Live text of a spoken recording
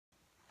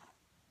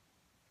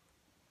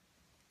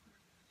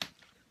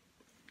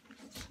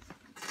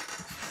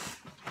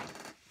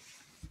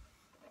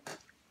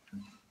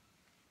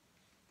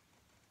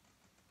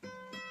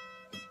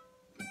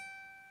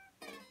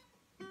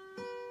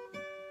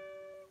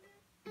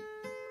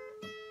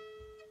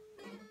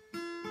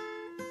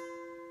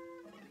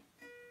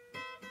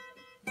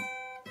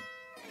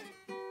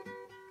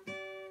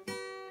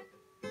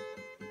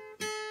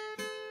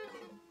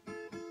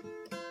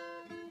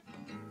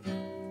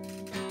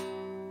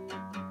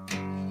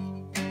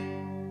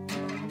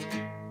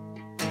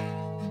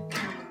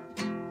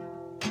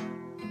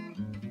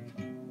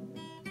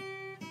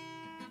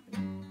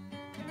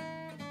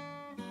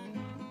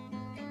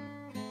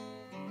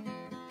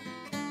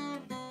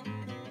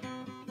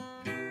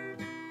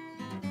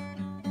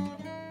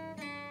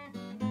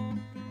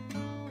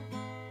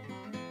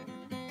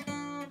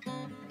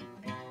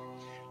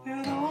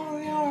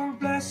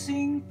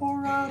blessing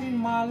pour out in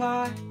my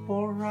life,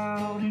 pour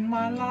out in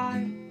my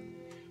life,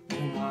 oh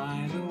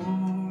my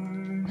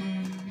Lord.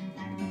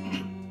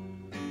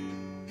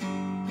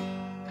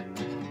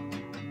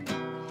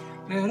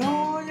 Let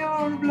all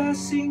your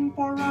blessing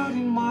pour out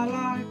in my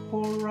life,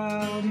 pour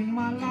out in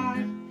my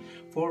life,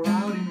 pour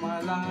out in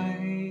my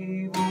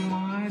life, oh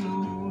my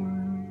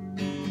Lord.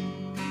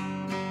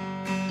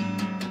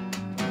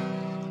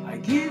 I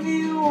give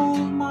you all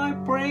my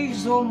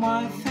praise, all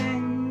my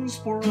thanks,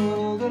 for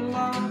all the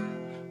love,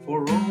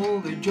 for all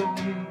the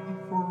joy,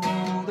 for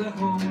all the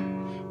hope,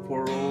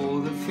 for all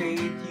the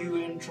faith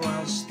you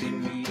entrust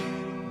in me.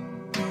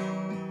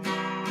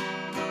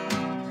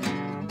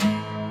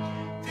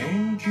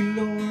 Thank you,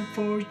 Lord,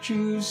 for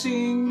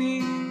choosing me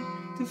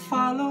to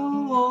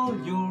follow all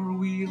your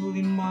will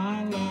in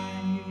my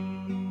life.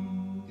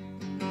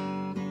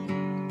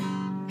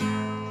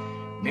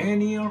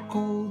 Many are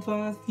called,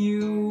 but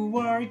you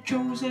are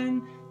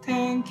chosen.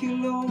 Thank you,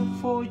 Lord,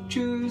 for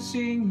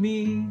choosing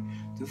me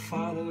to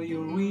follow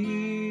your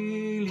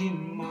will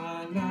in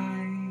my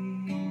life.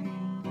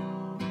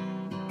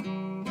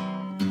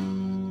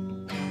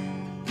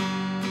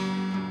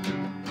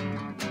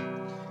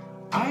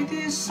 I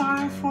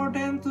desire for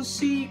them to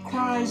see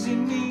Christ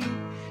in me,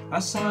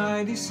 as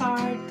I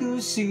desire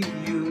to see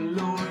you,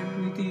 Lord,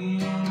 within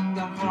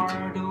the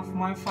heart of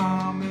my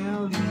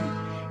family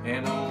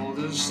and all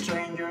the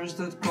strangers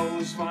that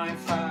cross my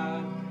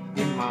path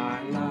in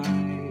my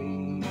life.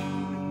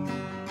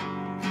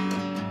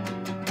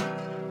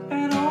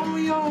 Let all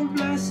your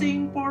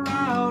blessing pour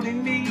out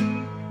in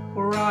me,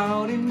 pour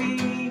out in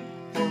me,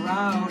 pour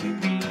out in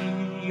me,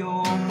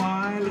 oh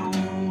my Lord.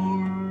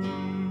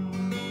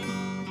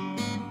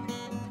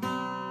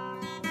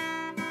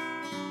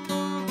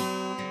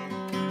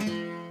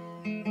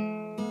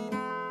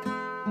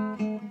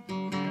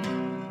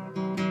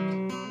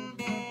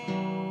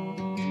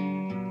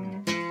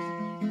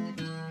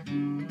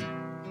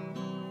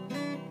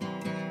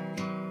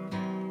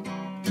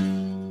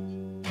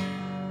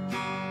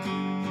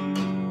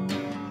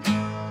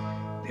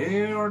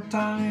 There are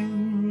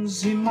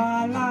times in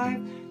my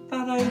life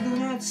that I do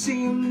not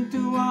seem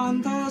to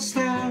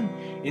understand.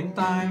 In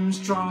times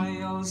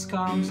trials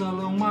comes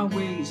along my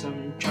way,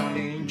 some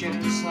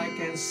challenges I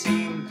can't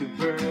seem to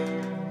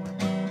bear.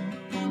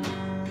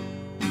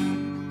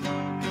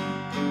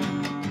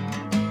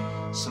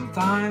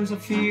 Sometimes I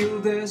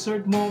feel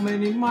desert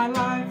moment in my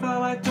life,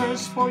 that I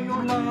thirst for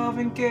your love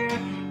and care.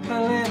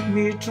 That let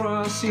me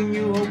trust in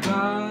you, oh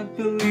God,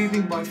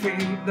 believing by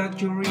faith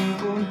that you're in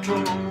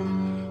control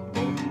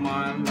of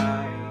my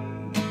life.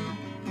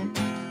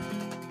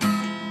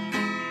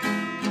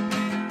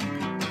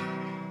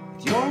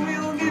 Your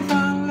will be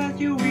done, let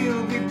your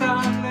will be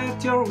done,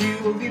 let your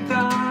will be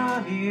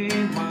done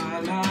in my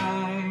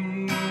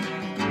life.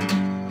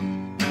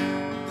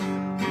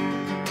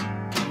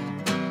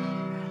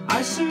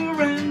 I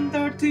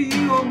surrender to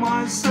you all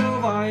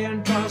myself, I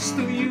entrust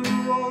to you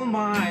all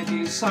my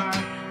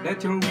desire.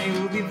 Let your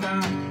will be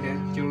done,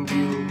 let your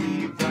will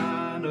be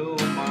done, oh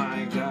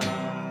my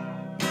God.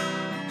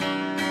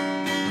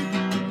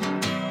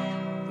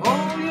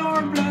 All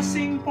your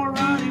blessing pour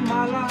out in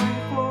my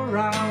life, pour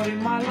out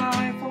in my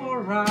life,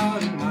 pour out